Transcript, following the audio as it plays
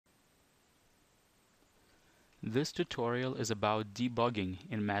This tutorial is about debugging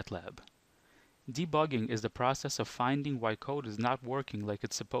in MATLAB. Debugging is the process of finding why code is not working like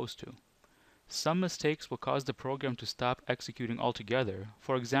it's supposed to. Some mistakes will cause the program to stop executing altogether,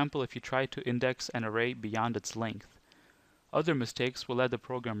 for example if you try to index an array beyond its length. Other mistakes will let the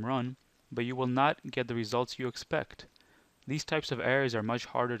program run, but you will not get the results you expect. These types of errors are much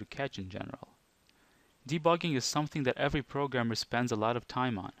harder to catch in general. Debugging is something that every programmer spends a lot of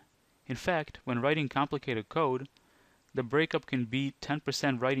time on. In fact, when writing complicated code, the breakup can be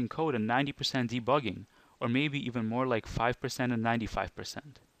 10% writing code and 90% debugging, or maybe even more like 5% and 95%.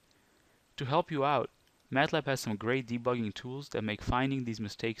 To help you out, MATLAB has some great debugging tools that make finding these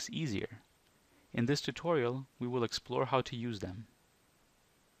mistakes easier. In this tutorial, we will explore how to use them.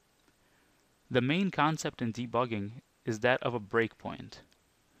 The main concept in debugging is that of a breakpoint.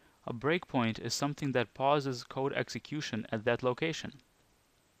 A breakpoint is something that pauses code execution at that location.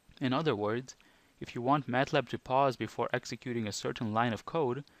 In other words, if you want MATLAB to pause before executing a certain line of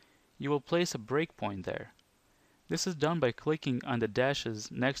code, you will place a breakpoint there. This is done by clicking on the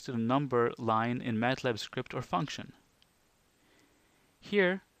dashes next to the number line in MATLAB script or function.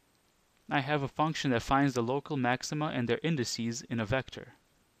 Here, I have a function that finds the local maxima and their indices in a vector.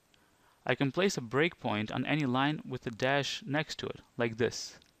 I can place a breakpoint on any line with a dash next to it, like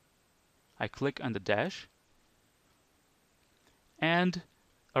this. I click on the dash, and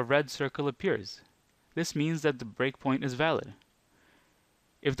a red circle appears. This means that the breakpoint is valid.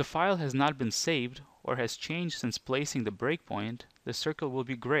 If the file has not been saved or has changed since placing the breakpoint, the circle will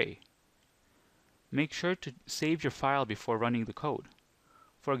be gray. Make sure to save your file before running the code.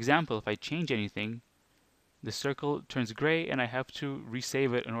 For example, if I change anything, the circle turns gray and I have to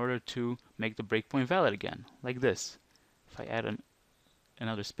resave it in order to make the breakpoint valid again, like this. If I add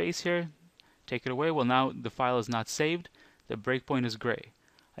another space here, take it away, well now the file is not saved, the breakpoint is gray.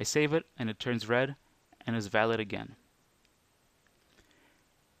 I save it and it turns red and is valid again.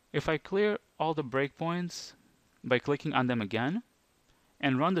 If I clear all the breakpoints by clicking on them again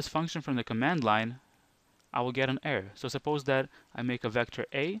and run this function from the command line, I will get an error. So suppose that I make a vector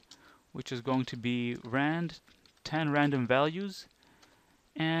A, which is going to be rand 10 random values,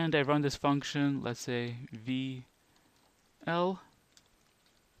 and I run this function, let's say VL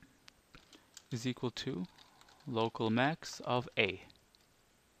is equal to local max of A.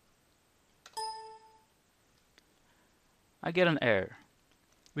 I get an error.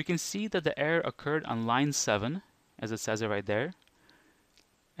 We can see that the error occurred on line 7, as it says it right there,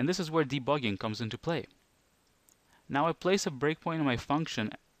 and this is where debugging comes into play. Now I place a breakpoint in my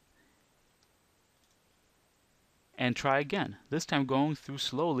function and try again, this time going through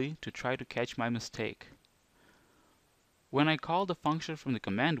slowly to try to catch my mistake. When I call the function from the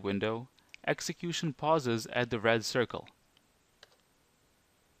command window, execution pauses at the red circle.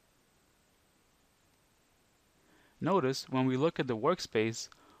 Notice when we look at the workspace,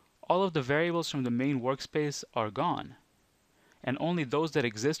 all of the variables from the main workspace are gone, and only those that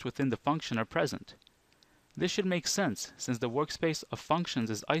exist within the function are present. This should make sense since the workspace of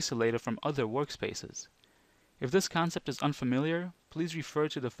functions is isolated from other workspaces. If this concept is unfamiliar, please refer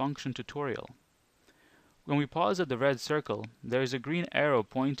to the function tutorial. When we pause at the red circle, there is a green arrow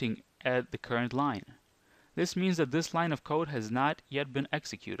pointing at the current line. This means that this line of code has not yet been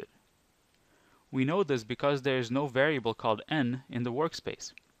executed. We know this because there is no variable called n in the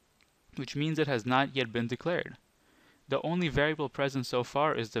workspace, which means it has not yet been declared. The only variable present so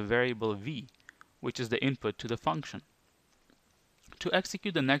far is the variable v, which is the input to the function. To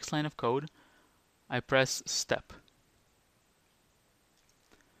execute the next line of code, I press step.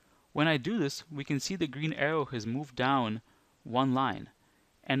 When I do this, we can see the green arrow has moved down one line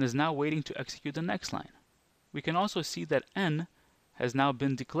and is now waiting to execute the next line. We can also see that n has now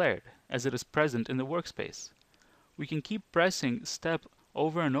been declared as it is present in the workspace. We can keep pressing step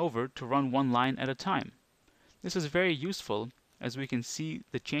over and over to run one line at a time. This is very useful as we can see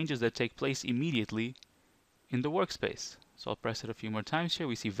the changes that take place immediately in the workspace. So I'll press it a few more times here.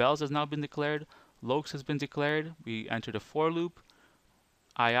 We see vals has now been declared, locals has been declared, we entered a for loop,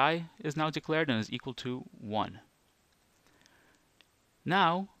 II is now declared and is equal to 1.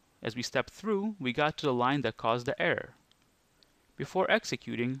 Now, as we step through, we got to the line that caused the error. Before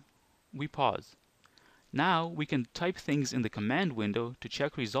executing, we pause. Now we can type things in the command window to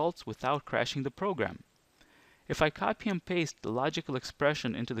check results without crashing the program. If I copy and paste the logical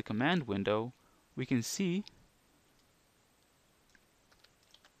expression into the command window, we can see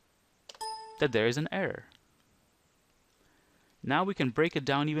that there is an error. Now we can break it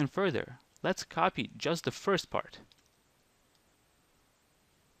down even further. Let's copy just the first part.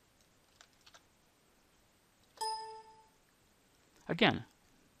 Again,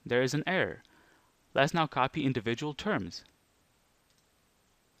 there is an error. Let's now copy individual terms.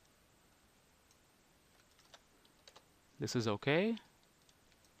 This is okay.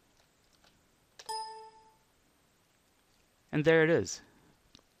 And there it is.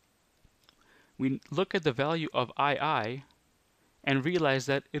 We look at the value of II and realize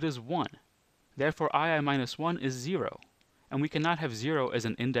that it is 1. Therefore, II minus 1 is 0. And we cannot have 0 as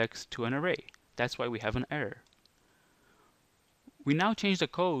an index to an array. That's why we have an error. We now change the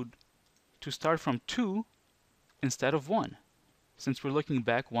code to start from 2 instead of 1, since we're looking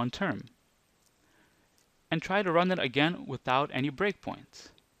back one term. And try to run it again without any breakpoints.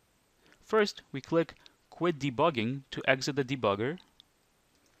 First, we click Quit Debugging to exit the debugger.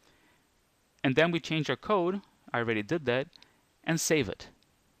 And then we change our code, I already did that, and save it.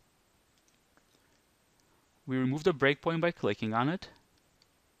 We remove the breakpoint by clicking on it.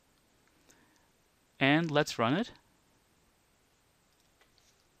 And let's run it.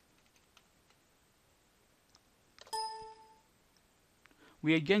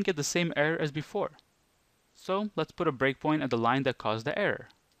 We again get the same error as before. So let's put a breakpoint at the line that caused the error.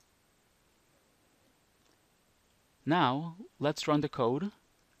 Now let's run the code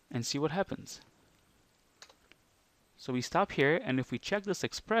and see what happens. So we stop here, and if we check this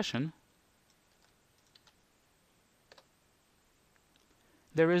expression,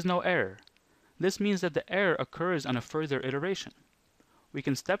 there is no error. This means that the error occurs on a further iteration. We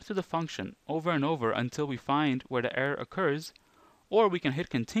can step through the function over and over until we find where the error occurs, or we can hit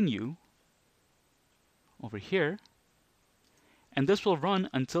continue over here, and this will run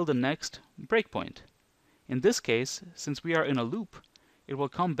until the next breakpoint. In this case, since we are in a loop, it will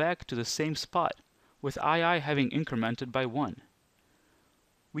come back to the same spot, with II having incremented by 1.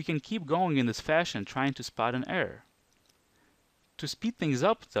 We can keep going in this fashion trying to spot an error. To speed things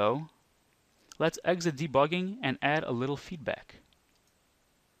up though, let's exit debugging and add a little feedback.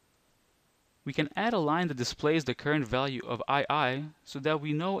 We can add a line that displays the current value of II so that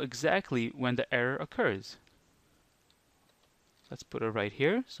we know exactly when the error occurs. Let's put it right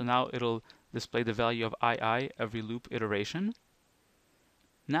here. So now it'll display the value of II every loop iteration.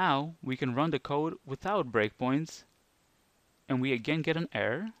 Now we can run the code without breakpoints, and we again get an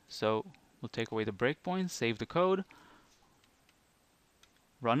error. So we'll take away the breakpoint, save the code,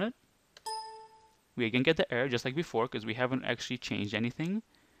 run it. We again get the error just like before because we haven't actually changed anything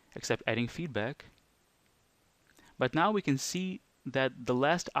except adding feedback. But now we can see that the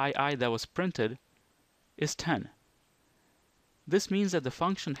last II that was printed is 10. This means that the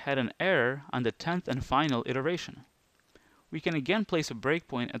function had an error on the 10th and final iteration. We can again place a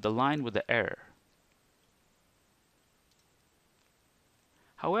breakpoint at the line with the error.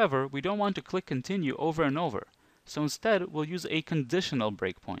 However, we don't want to click continue over and over, so instead we'll use a conditional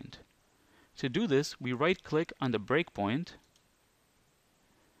breakpoint. To do this, we right-click on the breakpoint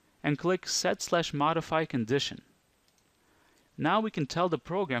and click Set/Modify Condition. Now we can tell the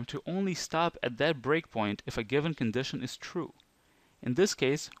program to only stop at that breakpoint if a given condition is true. In this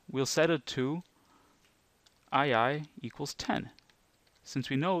case, we'll set it to II equals 10, since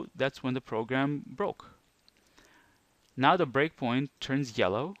we know that's when the program broke. Now the breakpoint turns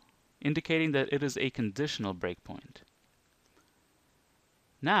yellow, indicating that it is a conditional breakpoint.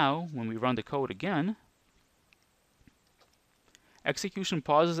 Now, when we run the code again, execution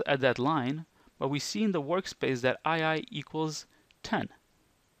pauses at that line, but we see in the workspace that II equals 10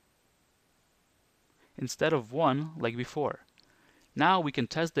 instead of 1 like before. Now we can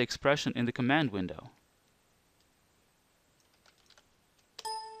test the expression in the command window.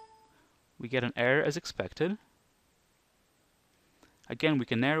 We get an error as expected. Again, we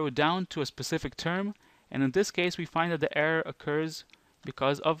can narrow it down to a specific term, and in this case we find that the error occurs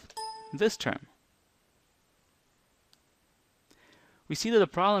because of this term. We see that the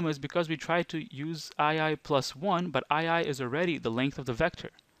problem is because we tried to use II plus 1, but II is already the length of the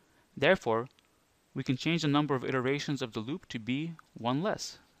vector. Therefore, we can change the number of iterations of the loop to be 1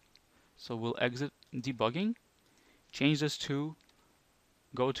 less. So we'll exit debugging, change this to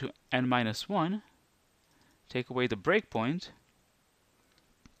go to n minus 1, take away the breakpoint,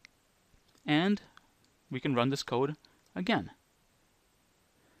 and we can run this code again.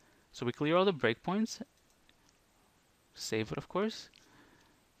 So we clear all the breakpoints, save it of course,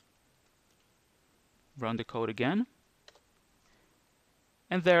 run the code again,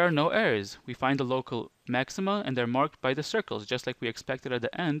 and there are no errors. We find the local maxima and they're marked by the circles just like we expected at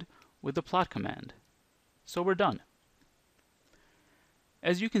the end with the plot command. So we're done.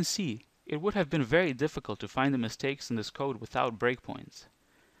 As you can see, it would have been very difficult to find the mistakes in this code without breakpoints.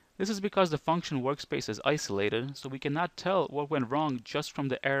 This is because the function workspace is isolated, so we cannot tell what went wrong just from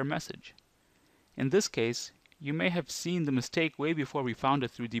the error message. In this case, you may have seen the mistake way before we found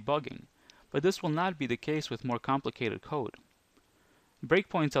it through debugging, but this will not be the case with more complicated code.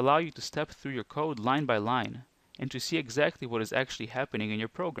 Breakpoints allow you to step through your code line by line and to see exactly what is actually happening in your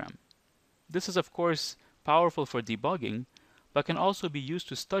program. This is of course powerful for debugging, but can also be used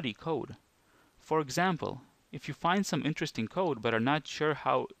to study code. For example, if you find some interesting code but are not sure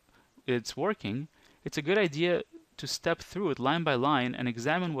how it's working, it's a good idea to step through it line by line and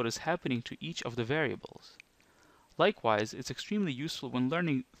examine what is happening to each of the variables. Likewise, it's extremely useful when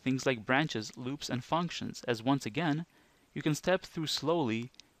learning things like branches, loops, and functions, as once again, you can step through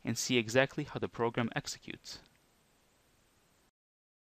slowly and see exactly how the program executes.